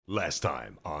Last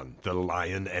time on The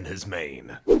Lion and His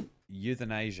Mane.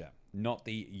 Euthanasia, not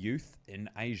the youth in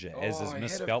Asia, as Oh, is I had a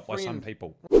misspelt by some friend-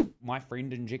 people. My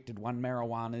friend injected 1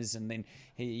 marijuanas and then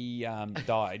he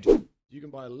died. You can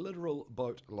buy a literal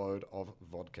boatload of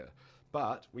vodka.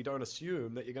 But we don't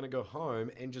assume that you're going to go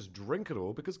home and just drink it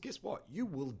all, because guess what? You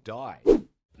will die.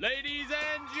 Ladies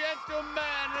and gentlemen,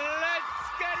 let's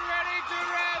get ready to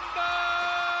ramble!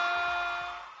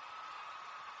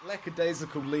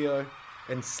 Lackadaisical Leo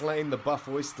and Slain the Buff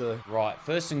Oyster. Right,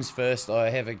 first things first, I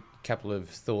have a couple of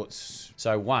thoughts.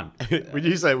 So one, When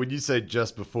you say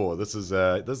just before, this is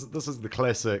the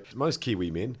classic. Most Kiwi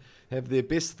men have their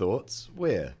best thoughts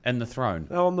where? in the throne.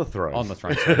 Oh, on the throne. On the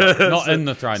throne. Sorry, not in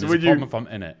the throne. so There's a when problem if I'm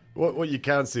in it. What you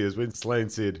can't see is when Slain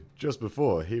said just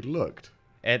before, he looked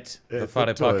At the at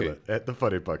wharepaku. toilet at the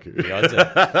wharepaku. Yeah, I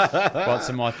did. What's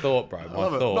in my thought, bro? My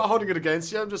Love it. thought. Not holding it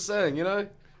against you. I'm just saying,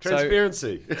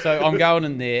 transparency. So I'm going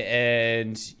in there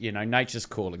and, nature's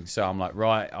calling. So I'm like,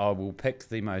 right, I will pick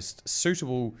the most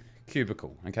suitable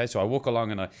cubicle. Okay, so I walk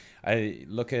along and I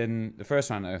look in the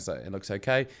first one, it looks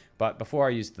okay. But before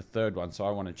I use the third one, so I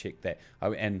want to check that.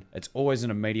 And it's always an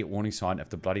immediate warning sign if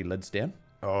the bloody lid's down.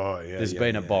 Oh yeah, There's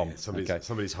been a bomb. Yeah. Okay.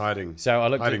 Somebody's hiding. So I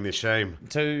looked hiding at their shame.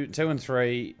 2 and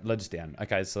 3, lids down.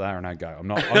 Okay, so they're a no-go. I'm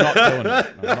not doing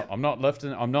it. I'm not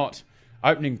lifting. I'm not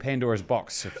opening Pandora's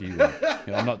box, if you will.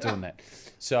 I'm not doing that.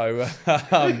 So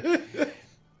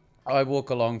I walk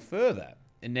along further.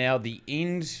 And now the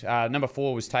end, number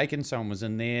 4 was taken. Someone was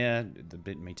in there. They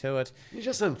beat me to it. You're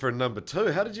just in for number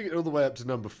 2. How did you get all the way up to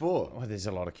number 4? Oh, there's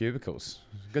a lot of cubicles.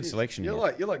 Good selection You're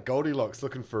here. like Goldilocks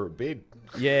looking for a bed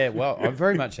Yeah, well, I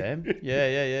very much am.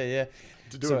 Yeah.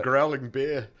 to do So- a growling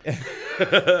bear.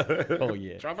 Oh,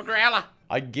 yeah. Drop a growler.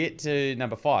 I get to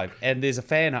number 5, and there's a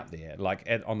fan up there,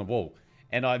 on the wall.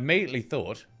 And I immediately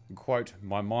thought, quote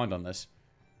my mind on this,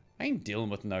 I ain't dealing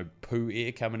with no poo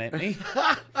air coming at me.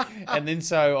 And then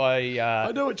so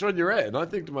I know which one you're at, and I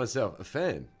think to myself, a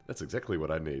fan. That's exactly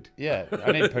what I need.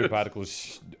 I need poo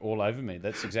particles all over me.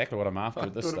 That's exactly what I'm after I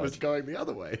at this thought it was stage. going the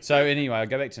other way. So anyway, I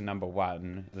go back to number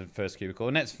 1, the first cubicle,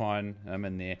 and that's fine. I'm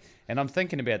in there, and I'm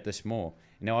thinking about this more.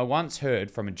 Now, I once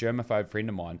heard from a germaphobe friend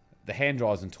of mine, the hand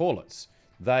dryers and toilets,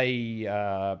 they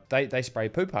spray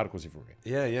poo particles everywhere.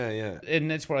 Yeah.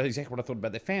 And that's exactly what I thought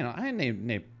about the fan. I don't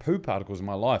need poo particles in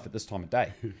my life at this time of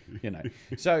day,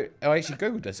 So I actually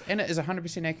Googled this, and it is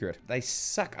 100% accurate. They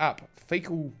suck up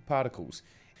fecal particles.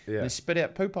 Yeah. And they spit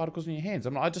out poo particles in your hands.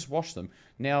 I just washed them.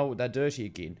 Now they're dirty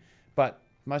again. But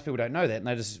most people don't know that, and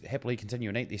they just happily continue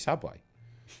and eat their Subway.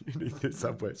 You need the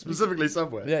Subway, specifically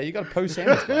Subway. Yeah, you got a poo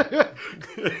sandwich,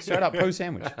 mate. Straight up poo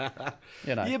sandwich.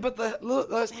 Yeah, but look,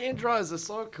 those hand dryers are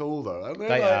so cool, though. Aren't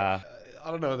They are. I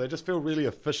don't know. They just feel really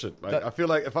efficient. Mate. I feel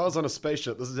like if I was on a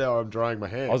spaceship, this is how I'm drying my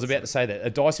hands. I was about to say that.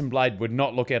 A Dyson blade would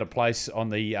not look out of place on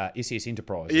the SS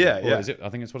Enterprise. Yeah, Or yeah. Is it, I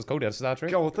think that's what it's called out of Star Trek.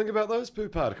 Go on, think about those poo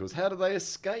particles. How do they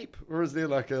escape? Or is there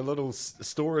like a little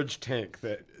storage tank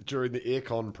that during the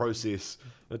aircon process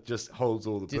it just holds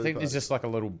all the Do you poo think there's just like a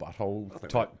little butthole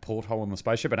type porthole in the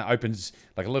spaceship and it opens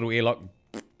like a little airlock?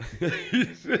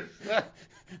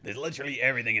 There's literally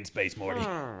everything in space, Morty.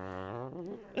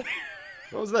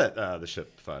 What was that? The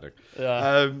ship farting.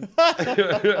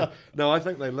 No, I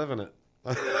think they live in it.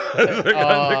 I think they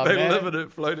man. live in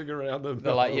it, floating around them.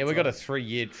 They're like, yeah, we got a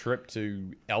 3-year trip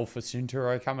to Alpha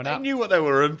Centauri coming They up. knew what they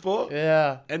were in for.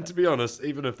 Yeah. And to be honest,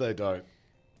 even if they don't,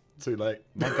 too late.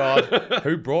 My God.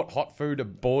 Who brought hot food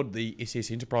aboard the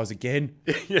SS Enterprise again?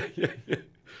 yeah.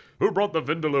 Who brought the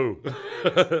Vindaloo?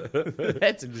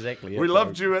 That's exactly it. We bro.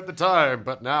 loved you at the time,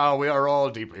 but now we are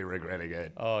all deeply regretting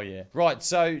it. Oh, yeah. Right,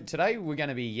 so today we're going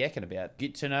to be yakking about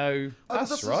get to know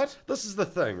us, right? This is the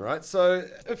thing, right? So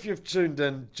if you've tuned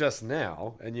in just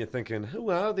now and you're thinking,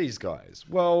 who are these guys?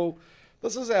 Well,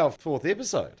 this is our 4th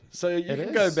episode. So you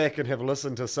can go is. back and have a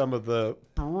listen to some of the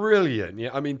brilliant,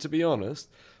 to be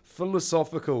honest,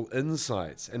 philosophical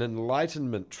insights and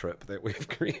enlightenment trip that we've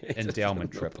created.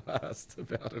 Endowment in trip. The past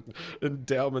about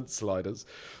endowment sliders.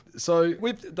 So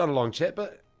we've done a long chat,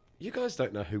 but you guys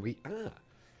don't know who we are.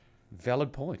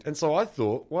 Valid point. And so I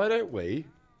thought, why don't we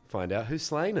find out who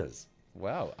Slain is?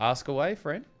 Wow. Ask away,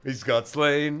 friend. He's got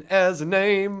Slain as a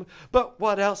name, but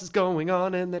what else is going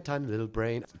on in that tiny little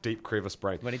brain? Deep crevice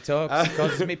brain. When he talks, it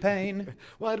causes me pain.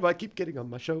 Why do I keep getting on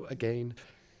my show again?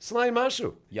 Slain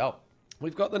Marshall. Yo.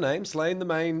 We've got the name, Slain the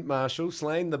Main Marshall,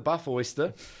 Slain the Buff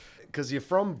Oyster, because you're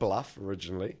from Bluff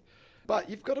originally. But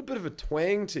you've got a bit of a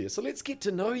twang to you. So let's get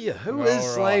to know you. Who is All right.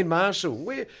 Slain Marshall?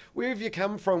 Where have you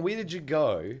come from? Where did you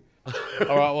go? All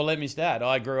right, well, let me start.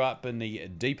 I grew up in the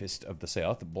deepest of the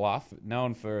South, Bluff,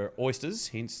 known for oysters,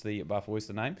 hence the Buff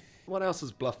Oyster name. What else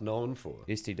is Bluff known for?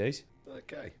 STDs.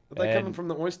 Okay. Are they coming from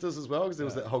the oysters as well? Because there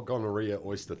was that whole gonorrhea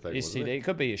oyster thing, wasn't STD. it? It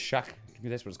could be a shuck.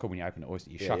 That's what it's called when you open an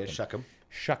oyster. You Yeah, shuck yeah, them. shuck 'em.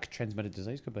 Shuck transmitted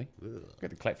disease could be. Got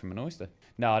the clap from an oyster.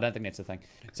 No, I don't think that's the thing.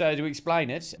 So to explain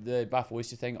it, the buff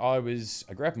oyster thing, I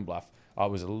grew up in Bluff. I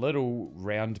was a little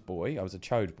round boy. I was a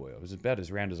chode boy. I was about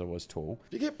as round as I was tall.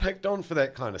 You get picked on for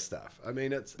that kind of stuff. I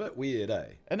mean, it's a bit weird, eh?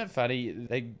 Isn't it funny?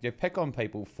 They pick on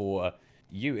people for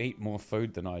you eat more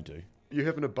food than I do. You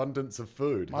have an abundance of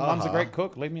food. My mum's a great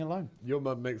cook. Leave me alone. Your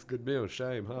mum makes good meals.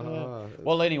 Shame. Ha ha.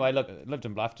 Well, anyway, look, lived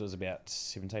in Bluff till I was about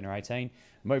 17 or 18.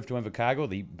 Moved to Invercargill,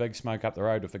 the big smoke up the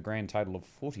road with a grand total of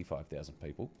 45,000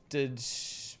 people. Did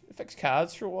fix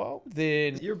cars for a while.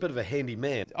 Then You're a bit of a handy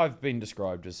man. I've been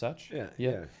described as such.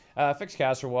 Yeah. Fixed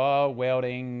cars for a while,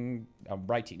 welding, a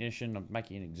brake technician, I'm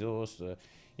making an exhaust,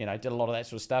 did a lot of that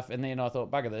sort of stuff. And then I thought,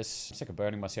 bugger this, I'm sick of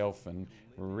burning myself and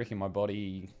wrecking my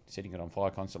body, setting it on fire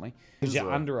constantly. Because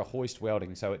you're under a hoist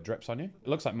welding, so it drips on you. It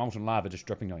looks like molten lava just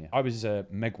dripping on you. I was a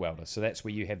MIG welder, so that's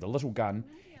where you have the little gun,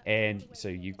 and so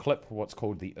you clip what's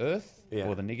called the earth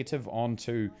or the negative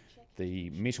onto the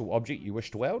metal object you wish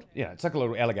to weld. Yeah, it's like a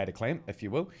little alligator clamp, if you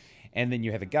will. And then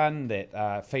you have a gun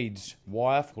that feeds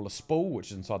wire called a spool,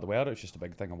 which is inside the welder. It's just a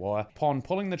big thing of wire. Upon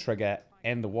pulling the trigger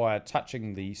and the wire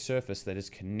touching the surface that is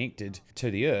connected to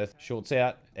the earth, shorts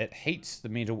out, it heats the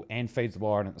metal and feeds the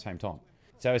wire in at the same time.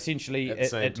 So essentially,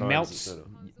 it melts.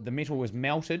 The metal is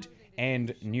melted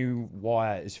and new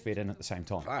wire is fed in at the same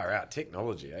time. Far out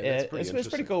technology, eh? Yeah, it's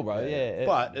pretty cool, bro. Yeah.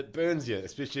 But it burns you,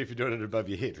 especially if you're doing it above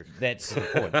your head. That's the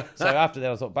point. So after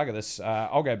that, I thought, bugger this,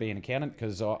 I'll go be an accountant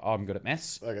because I'm good at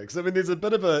maths. Okay, because I mean, there's a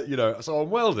bit of a, so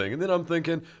I'm welding, and then I'm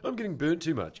thinking, I'm getting burnt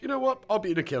too much. You know what? I'll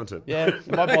be an accountant. Yeah,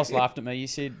 my boss laughed at me. He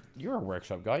said, "You're a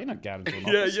workshop guy. You're not going into an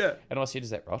office." Yeah. And I said, "Is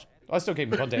that right?" I still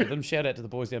keep in contact with them. Shout out to the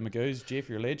boys down Magoo's. Jeff,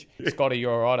 you're a ledge. Scotty,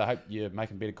 you're all right. I hope you're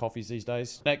making better coffees these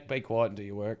days. Nick, be quiet and do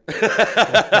your work.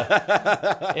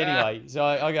 Anyway, so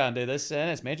I go and do this, and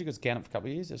it's magic. I was accountant for a couple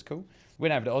of years. That's cool.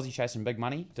 Went over to Aussie chasing big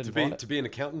money. To be an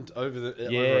accountant over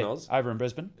in Oz? Over in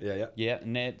Brisbane. Yeah. Yeah,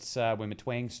 and that's when my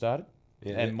twang started.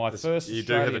 Yeah, and my first you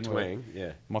do have a Australian twang, word,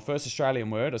 yeah. My first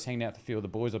Australian word, I was hanging out with a few of the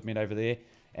boys I've met over there,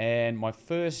 and my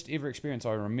first ever experience,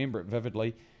 I remember it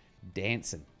vividly,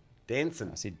 dancing. Dancing?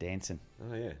 I said dancing.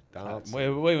 Oh, yeah, dancing.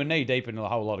 We were knee deep in a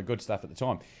whole lot of good stuff at the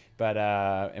time, but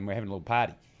and we're having a little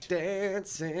party.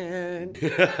 Dancing.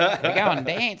 We're going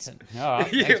dancing. All right,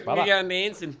 thanks, brother. We're going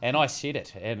dancing. And I said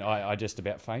it, and I just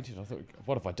about fainted. I thought,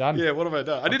 what have I done? Yeah, what have I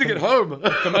done? I need to get home.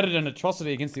 Committed an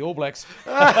atrocity against the All Blacks.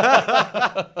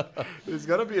 There's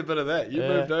got to be a bit of that. You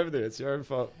moved over there. It's your own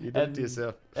fault. You did it to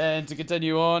yourself. And to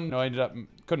continue on, I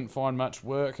couldn't find much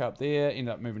work up there. Ended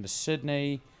up moving to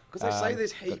Sydney. Because they say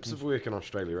there's heaps of work in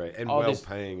Australia, right? And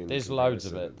well-paying. There's loads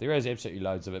of it. There is absolutely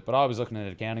loads of it. But I was looking at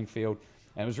an accounting field,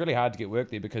 and it was really hard to get work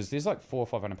there because there's like 400 or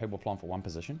 500 people applying for one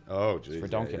position. Oh, geez. It's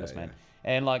ridiculous, man.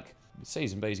 And like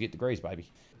C's and B's get degrees,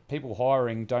 baby. People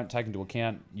hiring don't take into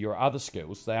account your other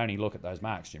skills. They only look at those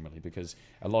marks generally because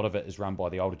a lot of it is run by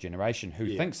the older generation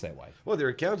who thinks that way. Well, they're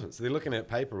accountants. They're looking at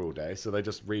paper all day, so they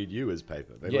just read you as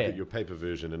paper. They look at your paper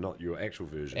version and not your actual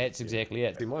version. That's exactly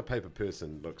it. See, my paper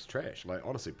person looks trash. Like,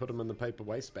 honestly, put them in the paper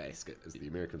waste basket, as the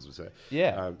Americans would say.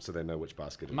 Yeah. So they know which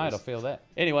basket it is. Mate, I feel that.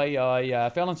 Anyway, I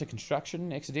fell into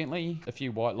construction accidentally. A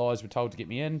few white lies were told to get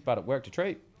me in, but it worked a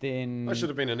treat. Then that should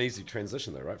have been an easy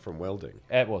transition, though, right? From welding.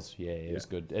 It was, it was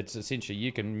good. It's essentially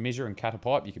you can measure and cut a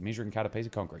pipe, you can measure and cut a piece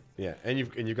of concrete. Yeah, and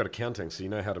you've got accounting, so you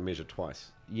know how to measure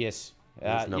twice. Yes.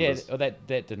 That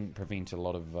didn't prevent a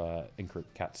lot of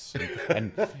incorrect cuts,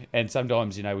 and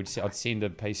sometimes I'd send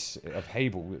a piece of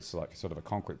Hebel. It's like sort of a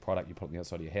concrete product you put on the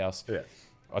outside of your house. Yeah.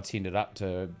 I'd send it up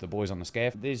to the boys on the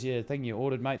scaff. There's your thing you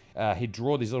ordered, mate. He'd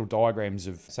draw these little diagrams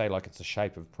of, say, like it's a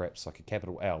shape of perhaps like a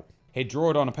capital L. He'd draw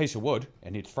it on a piece of wood,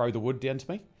 and he'd throw the wood down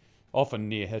to me, often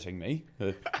near hitting me.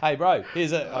 Hey, bro,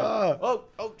 here's it. Oh,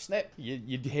 snap.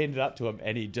 You'd hand it up to him,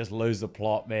 and he'd just lose the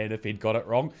plot, man, if he'd got it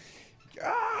wrong.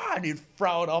 And he'd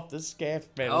throw it off the scaff,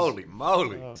 man. Holy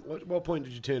moly. What point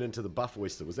did you turn into the buff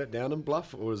oyster? Was that down in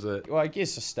Bluff, or was it... Well, I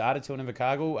guess I started to in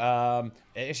Invercargill.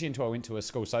 Actually, until I went to a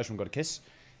school social and got a kiss.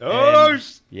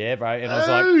 Yeah, bro. And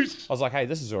I was like, hey,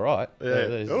 this is all right.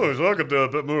 Yeah. So I could do a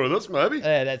bit more of this, maybe.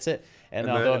 Yeah, that's it. And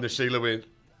the Sheila went,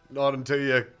 not until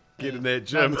you get in that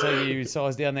gym. Not until you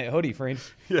size down that hoodie, friend.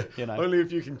 Yeah, only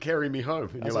if you can carry me home.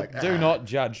 And you're like, do not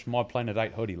judge my Planet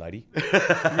 8 hoodie, lady.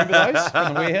 Remember those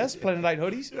in the warehouse, Planet 8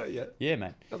 hoodies? Yeah. Yeah,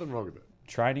 man. Nothing wrong with it.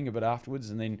 Training a bit afterwards,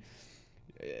 and then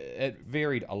it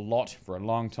varied a lot for a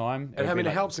long time. And I mean,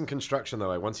 it helps in construction,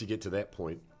 though, once you get to that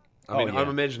point. I mean, yeah. I'm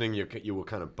imagining you were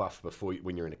kind of buff before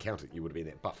when you're an accountant. You would have been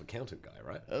that buff accountant guy,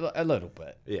 right? A little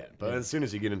bit. Yeah, but as soon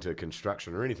as you get into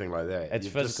construction or anything like that, It's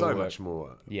you've just physical so work. much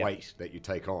more Yeah. weight that you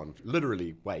take on.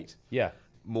 Literally weight. Yeah.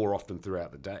 More often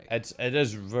throughout the day. It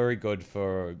is very good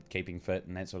for keeping fit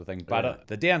and that sort of thing. But Yeah.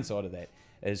 the downside of that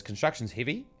is construction's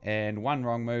heavy, and one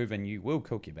wrong move and you will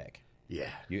cook your back. Yeah.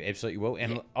 You absolutely will.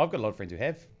 And I've got a lot of friends who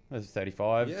have. There's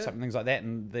 35, Yeah. something things like that,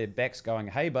 and their back's going,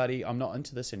 hey, buddy, I'm not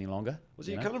into this any longer. Well,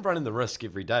 so you're kind of running the risk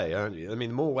every day, aren't you? I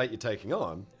mean, the more weight you're taking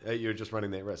on, you're just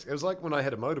running that risk. It was like when I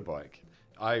had a motorbike.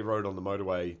 I rode on the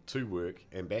motorway to work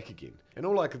and back again. And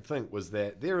all I could think was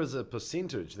that there is a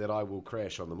percentage that I will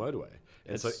crash on the motorway.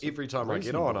 And so It's every time I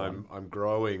get on, reasonable. I'm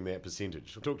growing that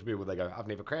percentage. I talk to people, they go, I've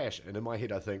never crashed. And in my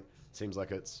head, I think, seems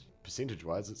like it's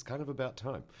percentage-wise, it's kind of about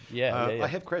time. Yeah, yeah. I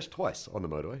have crashed twice on the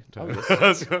motorway.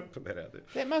 So put that out there.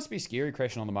 That must be scary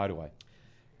crashing on the motorway.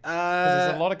 Because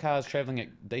there's a lot of cars travelling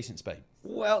at decent speed.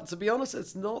 Well, to be honest,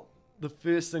 it's not the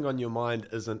first thing on your mind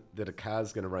isn't that a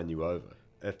car's going to run you over.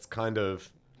 It's kind of...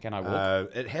 Can I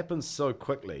walk? It happens so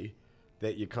quickly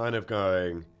that you're kind of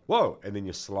going, whoa, and then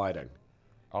you're sliding.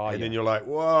 Oh, And yeah. then you're like,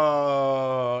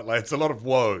 whoa. Like, it's a lot of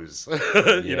whoas,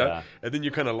 you know? Yeah. And then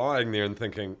you're kind of lying there and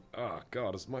thinking, oh,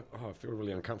 God, I feel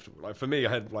really uncomfortable. Like, for me, I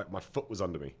had, like, my foot was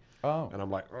under me. Oh. And I'm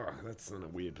like, oh, that's in a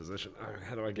weird position. Oh,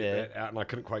 how do I get Yeah. that out? And I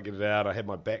couldn't quite get it out. I had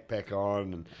my backpack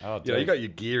on. And, Oh, you know, you dude. got your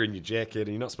gear and your jacket, and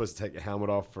you're not supposed to take your helmet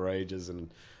off for ages.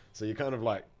 And so you're kind of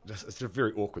like, it's a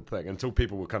very awkward thing until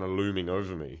people were kind of looming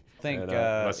over me. Think, and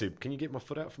I said, can you get my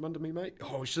foot out from under me, mate?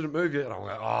 Oh, we shouldn't move yet. And I'm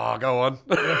like, oh, go on.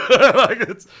 Like,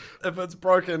 if it's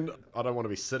broken, I don't want to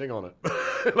be sitting on it.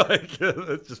 Like,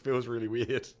 it just feels really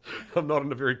weird. I'm not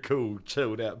in a very cool,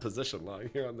 chilled out position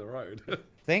lying here on the road.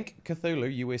 Thank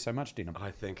Cthulhu you wear so much denim. I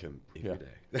thank him every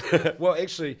day. Well,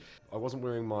 actually, I wasn't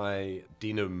wearing my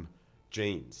denim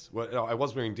jeans. Well, no, I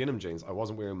was wearing denim jeans. I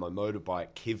wasn't wearing my motorbike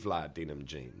Kevlar denim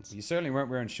jeans. You certainly weren't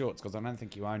wearing shorts because I don't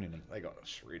think you own any. They got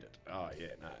shredded. Oh, yeah,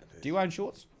 no. Do you own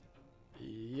shorts?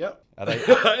 Yep. Are they-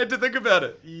 I had to think about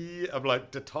it. Yeah, I'm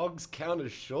like, do togs count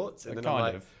as shorts? And then I'm Kind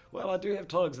like, of. well, I do have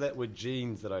togs that were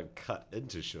jeans that I cut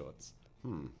into shorts.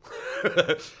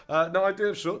 No, I do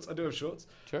have shorts.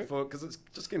 True. Because it's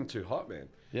just getting too hot, man.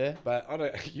 Yeah. But I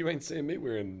don't. You ain't seeing me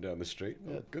wearing them down the street.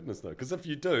 Oh, goodness no. Because if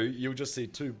you do, you'll just see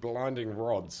two blinding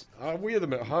rods. I wear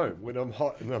them at home when I'm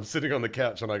hot and I'm sitting on the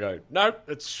couch and I go, no,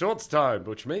 it's shorts time,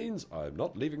 which means I'm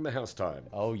not leaving the house time.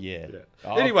 Oh, yeah. Yeah.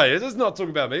 Oh, Anyway, let's not talk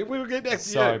about me. We'll get back to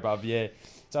sorry, you. bruv, yeah.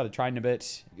 Started training a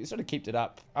bit. You sort of kept it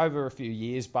up over a few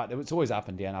years, but it's always up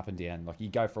and down, up and down. Like, you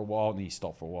go for a while and then you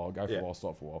stop for a while, go for Yeah. a while,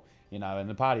 stop for a while. You know, and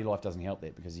the party life doesn't help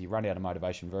that because you run out of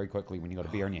motivation very quickly when you've got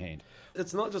a beer in your hand.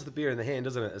 It's not just the beer in the hand,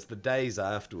 isn't it? It's the days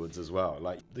afterwards as well.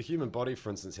 Like the human body, for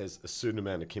instance, has a certain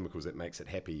amount of chemicals that makes it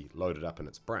happy loaded up in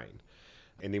its brain.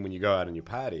 And then when you go out and you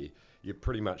party, you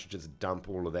pretty much just dump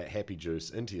all of that happy juice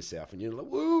into yourself and you're like,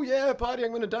 woo, yeah, party, I'm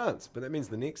going to dance. But that means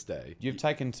the next day... You've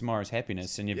taken tomorrow's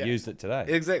happiness and you've Yeah. used it today.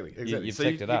 Exactly. You've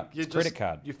ticked it up. It's credit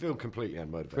card. You feel completely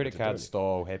unmotivated. Credit to card do it.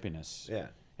 style happiness. Yeah.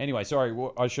 Anyway, sorry,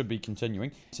 I should be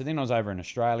continuing. So then I was over in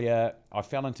Australia. I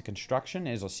fell into construction,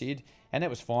 as I said, and that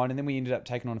was fine. And then we ended up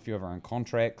taking on a few of our own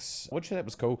contracts, which that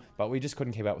was cool, but we just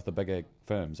couldn't keep up with the bigger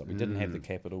firms. Like, we didn't have the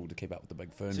capital to keep up with the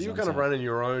big firms. So you were you know kind of what I'm running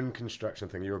your own construction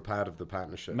thing. You were part of the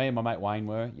partnership. saying? Me and my mate Wayne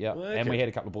were, yeah. Well, And we okay. had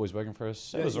a couple of boys working for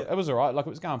us. Yeah, yeah. It was all right. Like, it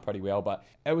was going pretty well, but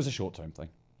it was a short-term thing,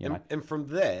 you know. And from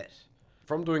that,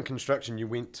 from doing construction, you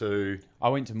went to... I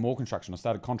went to more construction. I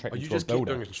started Oh, contracting you to a just kept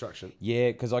builder. doing construction? Yeah,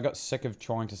 because I got sick of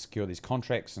trying to secure these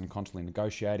contracts and constantly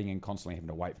negotiating and constantly having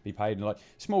to wait to be paid. And like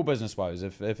small business woes,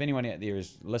 if anyone out there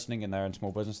is listening and they're in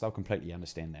small business, they'll completely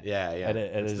understand that. Yeah, yeah. It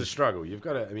It's the is. struggle. You've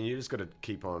got to. I mean, you just got to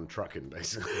keep on trucking,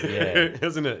 basically. Yeah.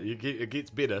 Isn't it? It gets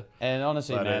better. And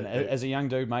honestly, But, man, it- as a young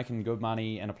dude making good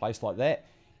money in a place like that,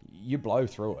 you blow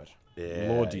through it. Yeah,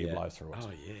 Lord, do you yeah. blow through it. Oh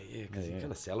yeah. Because Yeah. you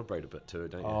kind of celebrate a bit too,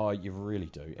 don't you? Oh, you really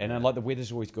do. And like the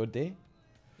weather's always good there.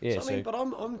 Yeah, So, I mean, but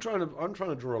I'm trying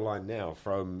to draw a line now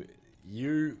from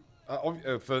you.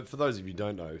 For those of you who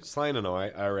don't know, Slane and I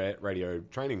are at radio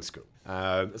training school.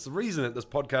 It's the reason that this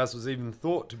podcast was even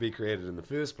thought to be created in the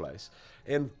first place,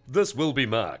 and this will be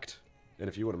marked. And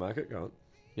if you want to mark it, go on.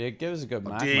 yeah, give us a good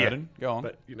mark, Dear. Martin. Go on.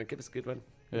 But give us a good one.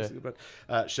 Give us a Yeah. good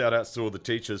one. Shout outs to all the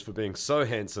teachers for being so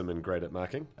handsome and great at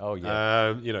marking. Oh,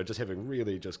 yeah. Just having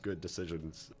really just good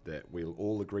decisions that we'll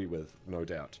all agree with, no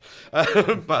doubt.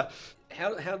 But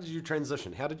how did you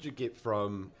transition? How did you get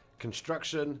from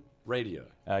construction radio?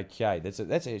 Okay, that's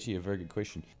actually a very good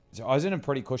question. So I was in a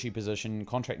pretty cushy position,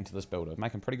 contracting to this builder,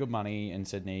 making pretty good money in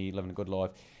Sydney, living a good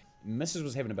life. Mrs.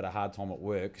 was having a bit of a hard time at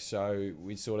work, so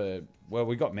we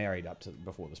got married up to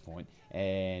before this point,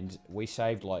 and we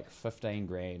saved like 15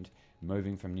 grand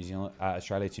moving from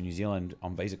Australia to New Zealand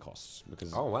on visa costs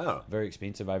because Oh, wow. very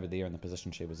expensive over there in the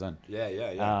position she was in.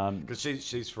 Yeah. Because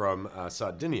she's from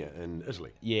Sardinia in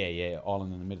Italy. Yeah,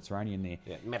 island in the Mediterranean there.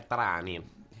 Yeah, Mediterranean.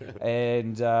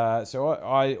 And so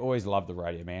I always loved the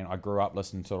radio, man. I grew up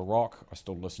listening to the Rock. I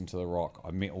still listen to the Rock.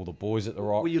 I met all the boys at the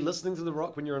Rock. Were you listening to The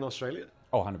Rock when you were in Australia?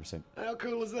 Oh, 100%. How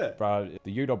cool is that? Bro,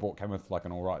 the U-Dog bought came with like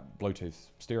an alright Bluetooth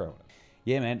stereo.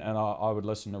 Yeah, man, and I would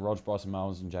listen to Rog Bryson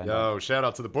Miles and Jane. Yo, shout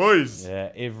out to the boys. Yeah,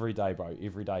 every day, bro,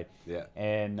 every day. Yeah.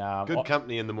 And Good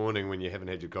company in the morning when you haven't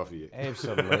had your coffee yet.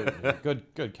 absolutely,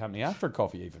 good company after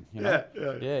coffee, even. You know?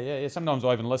 Yeah. Sometimes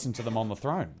I even listen to them on the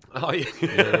throne. Oh, yeah.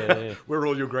 Yeah. Where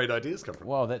all your great ideas come from.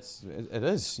 Well, it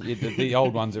is. Yeah, the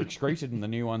old ones are excreted, and the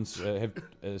new ones have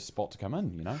a spot to come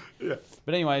in. You know. Yeah.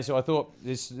 But anyway, so I thought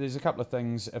there's a couple of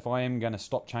things if I am going to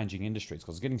stop changing industries,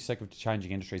 because I was getting sick of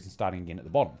changing industries and starting again at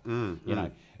the bottom. You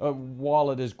know,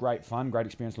 while it is great fun, great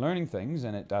experience learning things,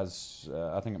 and it does,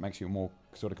 I think it makes you a more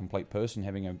sort of complete person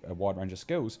having a wide range of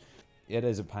skills. It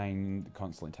is a pain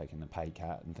constantly taking the pay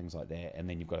cut and things like that, and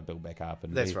then you've got to build back up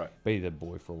and be the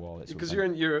boy for a while. Because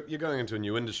you're going into a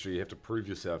new industry, you have to prove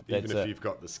yourself, even if you've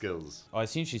got the skills. I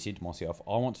essentially said to myself,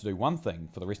 I want to do one thing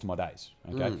for the rest of my days.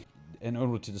 Okay, in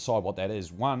order to decide what that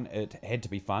is, one, it had to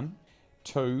be fun.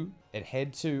 Two, it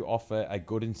had to offer a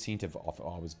good incentive if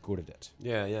I was good at it.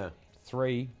 Yeah.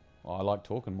 3, I like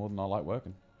talking more than I like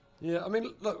working. Yeah, I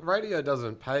mean, look, radio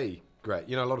doesn't pay great.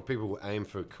 You know, a lot of people aim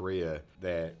for a career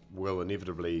that will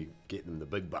inevitably get them the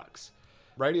big bucks.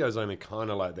 Radio's only kind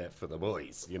of like that for the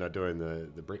boys, you know, doing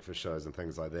the breakfast shows and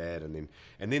things like that, and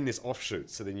then there's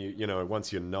offshoots. So then you know,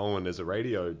 once you're known as a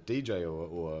radio DJ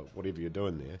or whatever you're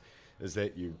doing there, is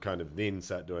that you kind of then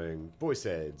start doing voice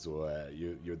ads, or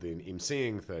you're then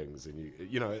emceeing things, and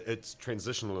you know, it's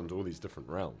transitional into all these different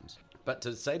realms. But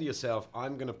to say to yourself,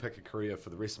 I'm going to pick a career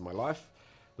for the rest of my life,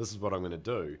 this is what I'm going to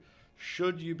do.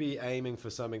 Should you be aiming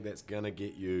for something that's going to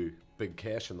get you big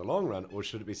cash in the long run, or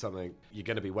should it be something you're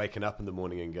going to be waking up in the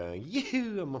morning and going,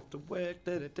 I'm off to work,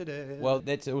 da-da-da-da. Well,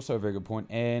 that's also a very good point,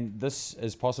 and this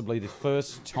is possibly the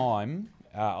first time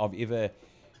I've ever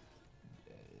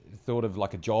thought of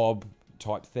like a job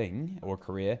type thing or a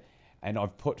career, and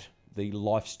I've put the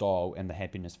lifestyle and the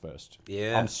happiness first.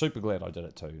 Yeah. I'm super glad I did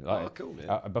it too. Cool,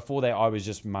 man. Before that, I was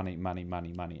just money.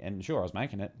 And sure, I was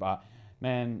making it, but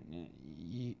man,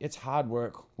 it's hard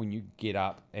work when you get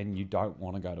up and you don't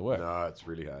want to go to work. No, it's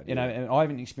really hard. You know, and I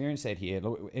haven't experienced that here.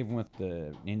 Even with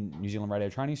the New Zealand Radio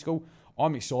Training School,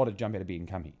 I'm excited to jump out of bed and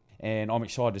come here. And I'm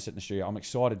excited to sit in the studio. I'm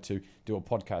excited to do a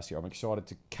podcast here. I'm excited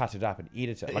to cut it up and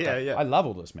edit it. I love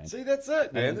all this, man. See, that's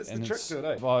it, man. That's the trick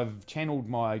to it. I've channeled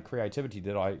my creativity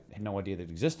that I had no idea that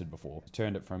existed before.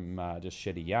 Turned it from just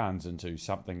shitty yarns into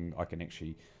something I can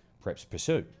actually perhaps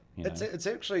pursue. You know? It's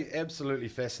actually absolutely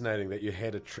fascinating that you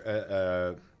had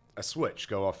a switch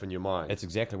go off in your mind. That's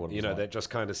exactly what it was. You know, that just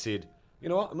kind of said, you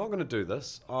know what, I'm not going to do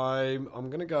this. I'm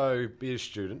going to go be a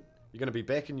student. You're going to be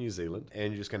back in New Zealand,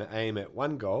 and you're just going to aim at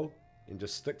one goal and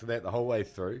just stick to that the whole way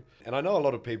through. And I know a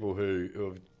lot of people who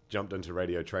have jumped into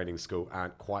radio training school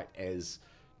aren't quite as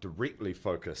directly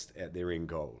focused at their end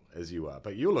goal as you are,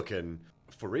 but you're looking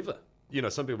forever. You know,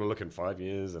 some people are looking 5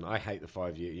 years, and I hate the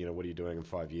 5 year, you know, what are you doing in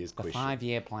 5 years question.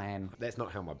 5-year plan. That's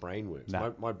not how my brain works.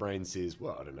 No. My brain says,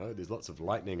 well, I don't know, there's lots of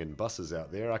lightning and buses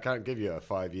out there. I can't give you a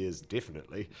 5 years,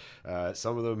 definitely.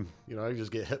 Some of them, you know,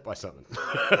 just get hit by something.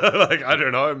 Like, I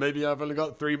don't know, maybe I've only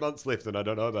got 3 months left and I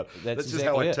don't know about it. That's just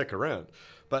how I tick around.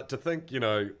 But to think, you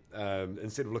know,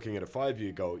 instead of looking at a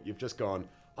 5-year goal, you've just gone,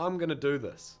 I'm going to do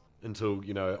this until,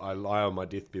 you know, I lie on my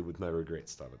deathbed with no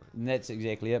regrets type of thing. And that's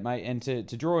exactly it, mate. And to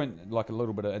draw in like a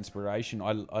little bit of inspiration,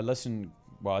 I listen,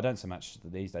 well, I don't so much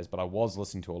these days, but I was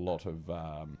listening to a lot of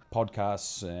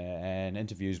podcasts and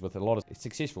interviews with a lot of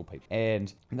successful people.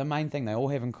 And the main thing they all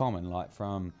have in common, like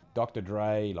from Dr.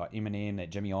 Dre, like Eminem, that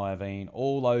Jimmy Iovine,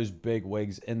 all those big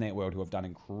wigs in that world who have done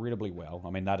incredibly well. I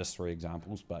mean, that is 3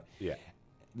 examples, but yeah.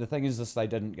 The thing is this, they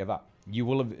didn't give up. You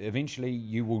will eventually,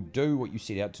 you will do what you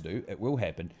set out to do. It will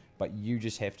happen, but you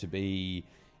just have to be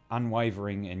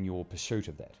unwavering in your pursuit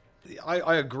of that.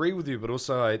 I agree with you, but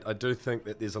also I do think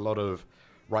that there's a lot of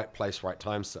right place, right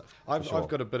time stuff. I've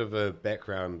got a bit of a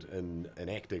background in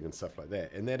acting and stuff like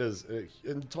that, and that is an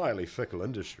entirely fickle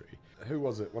industry. Who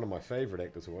was it? One of my favourite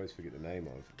actors, who I always forget the name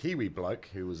of. Kiwi bloke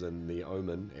who was in The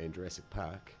Omen and Jurassic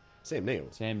Park. Sam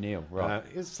Neill, right.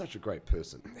 He's such a great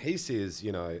person. He says,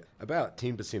 you know, about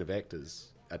 10% of actors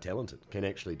are talented, can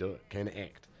actually do it, can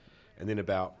act. And then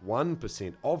about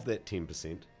 1% of that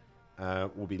 10%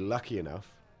 will be lucky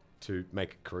enough to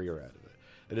make a career out of it.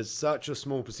 It is such a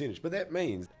small percentage, but that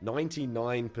means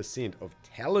 99% of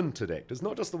talented actors,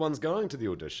 not just the ones going to the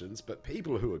auditions, but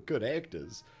people who are good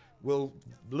actors, will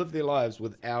live their lives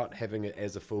without having it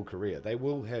as a full career. They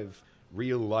will have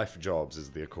real life jobs, as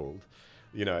they're called.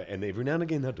 You know, and every now and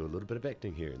again they'll do a little bit of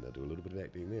acting here and they'll do a little bit of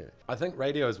acting there. I think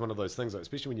radio is one of those things, like,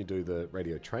 especially when you do the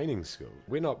radio training school,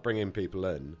 we're not bringing people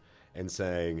in and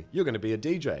saying, you're going to be a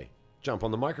DJ, jump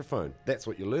on the microphone. That's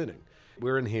what you're learning.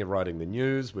 We're in here writing the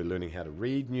news, we're learning how to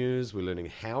read news, we're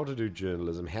learning how to do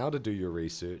journalism, how to do your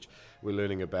research. We're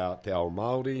learning about Te Ao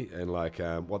Māori and like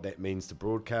what that means to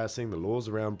broadcasting, the laws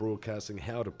around broadcasting,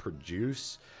 how to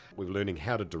produce. We're learning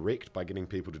how to direct by getting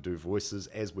people to do voices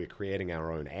as we're creating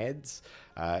our own ads,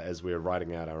 as we're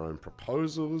writing out our own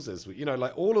proposals, as we, you know,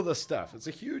 like all of this stuff. It's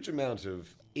a huge amount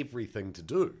of everything to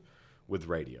do with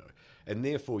radio. And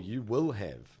therefore you will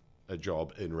have a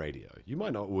job in radio. You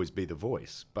might not always be the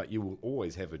voice, but you will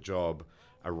always have a job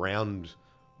around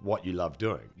what you love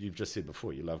doing. You've just said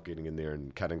before, you love getting in there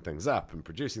and cutting things up and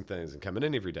producing things and coming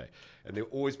in every day. And there'll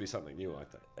always be something new, I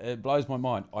think. It blows my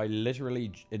mind. I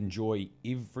literally enjoy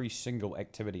every single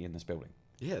activity in this building.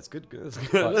 Yeah, it's good. It's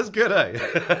good. That's good, eh?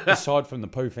 Aside from the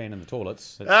poo fan in the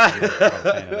toilets.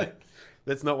 That's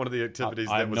That's not one of the activities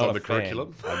that was on the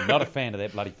curriculum. I'm not a fan of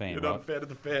that bloody fan. You're not a fan of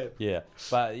the fan. Yeah,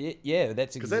 but yeah,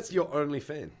 that's because that's your only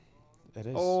fan. It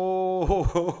is.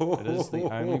 Oh, it is the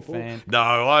only fan.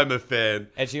 No, I'm a fan.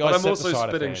 Actually, but I'm sit also beside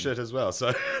spitting a fan. shit as well.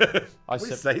 So we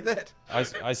say that.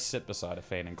 I sit beside a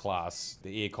fan in class.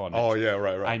 The aircon. Oh yeah,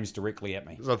 right. Aims directly at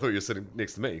me. So I thought you were sitting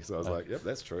next to me. So I was like, yep,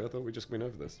 that's true. I thought we just went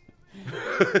over this.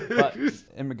 But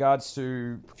in regards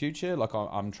to future, like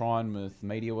I'm trying with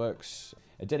MediaWorks.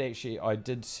 I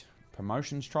did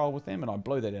promotions trial with them and I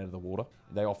blew that out of the water.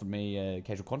 They offered me a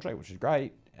casual contract, which is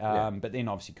great. But then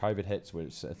obviously COVID hits,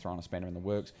 which is throwing a spanner in the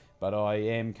works. But I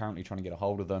am currently trying to get a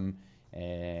hold of them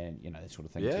and, you know, that sort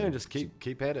of thing. Yeah, and just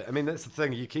keep at it. I mean, that's the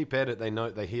thing. You keep at it,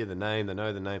 they hear the name, they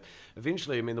know the name.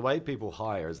 Eventually, I mean, the way people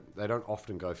hire is they don't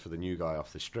often go for the new guy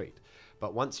off the street.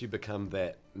 But once you become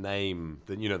that name,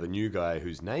 then, you know, the new guy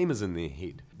whose name is in their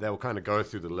head, they'll kind of go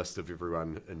through the list of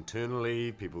everyone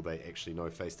internally, people they actually know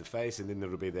face to face, and then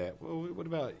there'll be that, well, what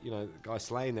about, you know, Guy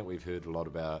Slane that we've heard a lot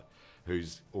about,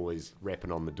 who's always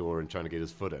rapping on the door and trying to get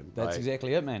his foot in. That's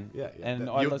exactly it, man. Yeah. And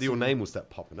your name will start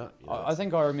popping up. You know, I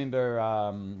think I remember...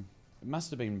 it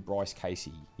must have been Bryce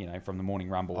Casey, you know, from the Morning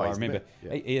Rumble. I remember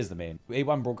he is the man. He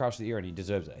won Broadcast of the Year and he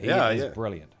deserves it. He's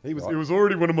brilliant. He was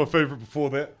already one of my favourite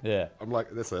before that. Yeah. I'm like,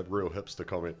 that's a real hipster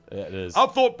comment. Yeah, it is. I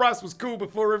thought Bryce was cool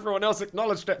before everyone else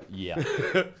acknowledged it. Yeah.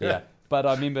 Yeah. But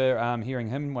I remember hearing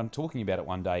him talking about it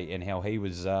one day and how he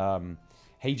was...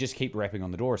 he just kept rapping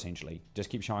on the door, essentially. Just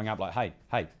keep showing up like, hey.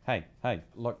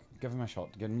 Look, give him a shot.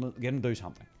 Get him to do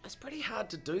something. It's pretty hard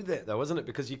to do that, though, isn't it?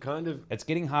 Because you kind of... It's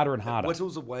getting harder and harder. It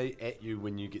whittles away at you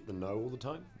when you get the no all the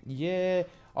time. Yeah,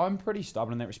 I'm pretty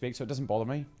stubborn in that respect, so it doesn't bother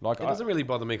me. Like, it doesn't really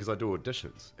bother me because I do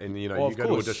auditions. And, you know, you go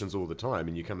to auditions all the time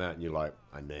and you come out and you're like,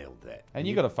 I nailed that. And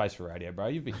you got a face for radio, bro.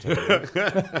 You've been too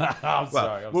I'm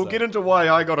sorry. We'll get into why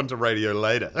I got into radio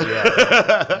later.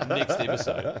 Yeah. Next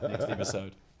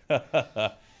episode.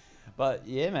 But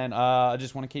yeah, man, I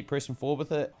just want to keep pressing forward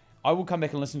with it. I will come back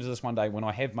and listen to this one day when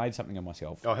I have made something of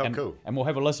myself. Oh, how cool. And we'll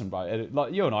have a listen, bro.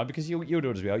 Like you and I, because you'll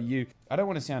do it as well. I don't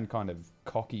want to sound kind of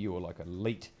cocky or like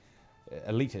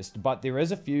elitist, but there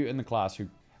is a few in the class who,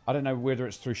 I don't know whether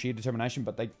it's through sheer determination,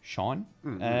 but they shine.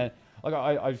 Mm-hmm.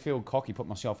 I feel cocky, put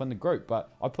myself in the group,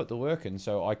 but I put the work in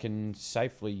so I can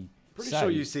safely Pretty sure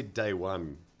you said day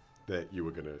one that you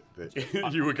were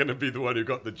gonna be the one who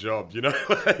got the job, you know?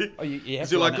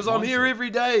 You're like, because I'm here every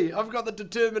day. I've got the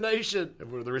determination.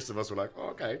 And the rest of us were like, oh,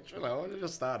 okay, chill out. I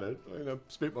just started. I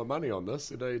spent my money on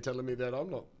this. And now you're telling me that I'm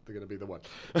not going to be the one.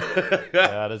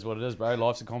 Yeah, it is what it is, bro.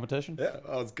 Life's a competition. Yeah,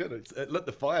 it's good. It lit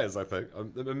the fires, I think.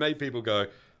 It made people go,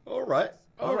 all right,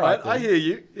 then. I hear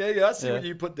you. Yeah, I see what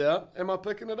you put down. Am I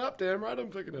picking it up? Damn right, I'm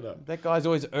picking it up. That guy's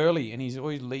always early and he's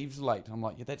always leaves late. I'm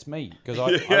like, yeah, that's me. Because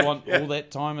I want all that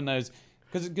time and those...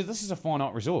 Because this is a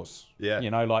finite resource. Yeah.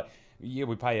 You know, like, yeah,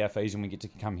 we pay our fees and we get to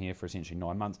come here for essentially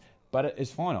 9 months. But it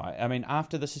is finite. I mean,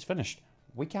 after this is finished,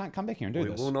 we can't come back here and do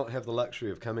this. We will not have the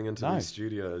luxury of coming into these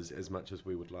studios as much as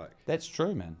we would like. That's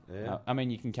true, man. Yeah. I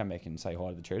mean, you can come back and say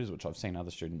hi to the tutors, which I've seen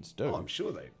other students do. Oh, I'm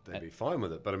sure they'd be fine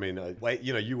with it. But I mean,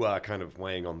 you are kind of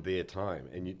weighing on their time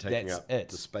and you're taking up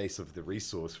the space of the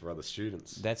resource for other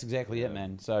students. That's exactly it,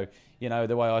 man. So, you know,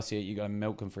 the way I see it, you got to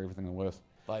milk them for everything they're worth.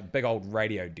 Like big old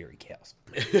radio dairy cows.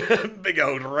 Big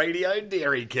old radio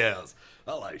dairy cows.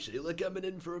 Hello, Sheila, coming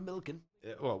in for a milking.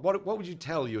 Yeah, well, what would you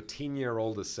tell your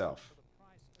 10-year-older self?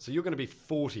 So you're going to be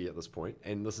 40 at this point,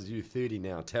 and this is you 30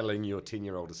 now, telling your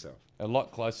 10-year-older self. A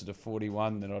lot closer to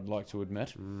 41 than I'd like to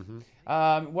admit. Mm-hmm.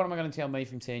 What am I going to tell me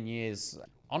from 10 years?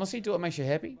 Honestly, do what makes you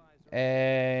happy.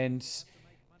 And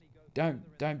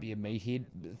don't be a meathead.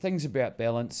 Things about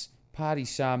balance. Party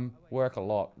some, work a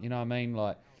lot. You know what I mean?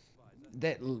 Like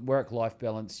that work-life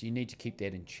balance, you need to keep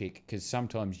that in check because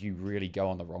sometimes you really go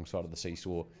on the wrong side of the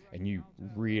seesaw and you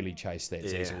really chase that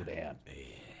seesaw down. Yeah.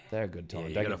 They're a good time.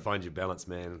 Yeah, you got to find your balance,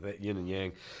 man. That yin and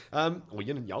yang, or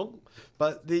yin and yang.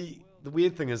 But the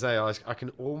weird thing is, I can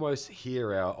almost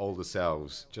hear our older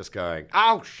selves just going,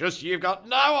 "Oh, shush! You've got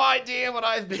no idea what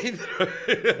I've been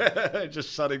through."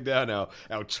 Just shutting down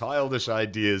our childish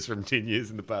ideas from 10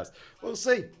 years in the past. We'll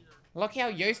see. Look how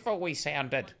youthful we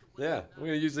sounded. Yeah, we're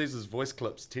going to use these as voice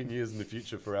clips 10 years in the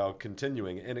future for our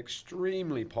continuing and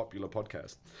extremely popular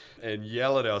podcast and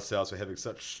yell at ourselves for having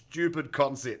such stupid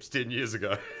concepts 10 years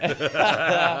ago.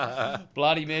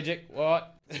 Bloody magic,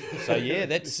 what? So yeah,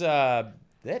 that's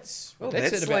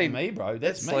it about me, bro.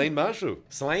 That's me. Slane Marshall.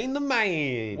 Slane the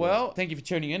man. Well, thank you for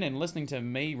tuning in and listening to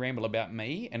me ramble about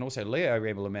me and also Leo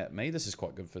ramble about me. This is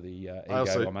quite good for the ego,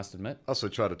 I must admit. I also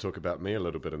try to talk about me a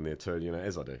little bit in there too,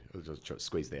 as I do. I'll just try to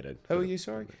squeeze that in. Who are you,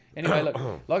 sorry? Anyway, look,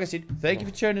 like I said, thank you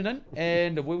for tuning in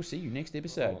and we'll see you next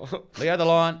episode. Leo the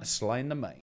Lion, Slane the man.